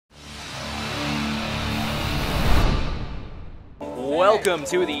Welcome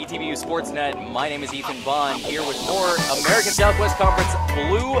to the ETBU Sportsnet. My name is Ethan Bond, here with more American Southwest Conference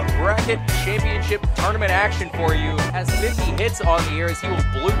Blue Bracket Championship Tournament action for you. Has 50 hits on the year as he will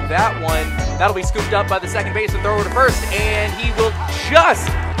bloop that one. That'll be scooped up by the second baseman, thrower to first, and he will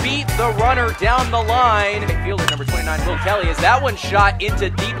just beat the runner down the line. Fielder number 29, Will Kelly, as that one shot into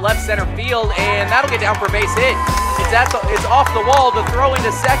deep left center field, and that'll get down for a base hit. It's off the wall, the throw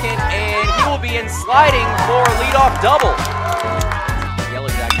into second, and he will be in sliding for a leadoff double. Yellow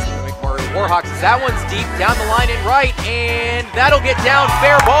Jackets from McMurray Warhawks, as that one's deep down the line and right, and that'll get down,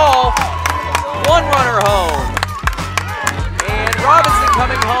 fair ball. One runner home. And Robinson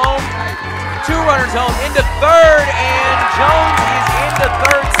coming home. Two runners home into third, and Jones is into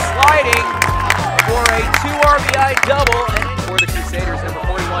third sliding for a 2 RBI double. And for the Crusaders, number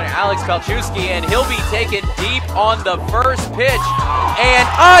 41, Alex Palczewski, and he'll be taken deep on the first pitch. And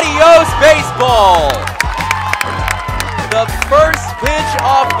adios baseball! The first pitch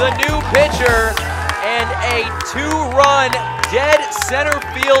off the new pitcher, and a 2-run dead center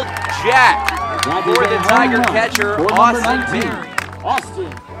field jack for the Tiger catcher, Austin Terry. Austin.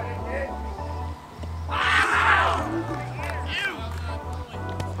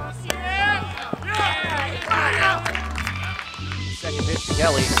 Second pitch to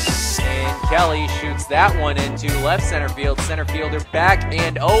Kelly, and Kelly shoots that one into left center field. Center fielder back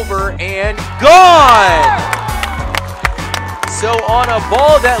and over and gone! So on a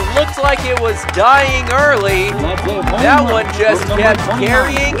ball that looked like it was dying early, that one just kept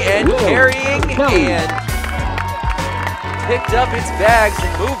carrying and carrying and picked up its bags and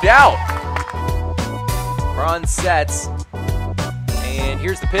moved out. Ron sets, and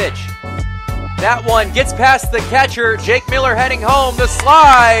here's the pitch. That one gets past the catcher, Jake Miller heading home, the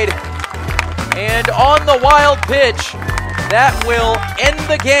slide, and on the wild pitch, that will end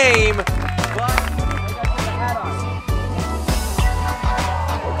the game.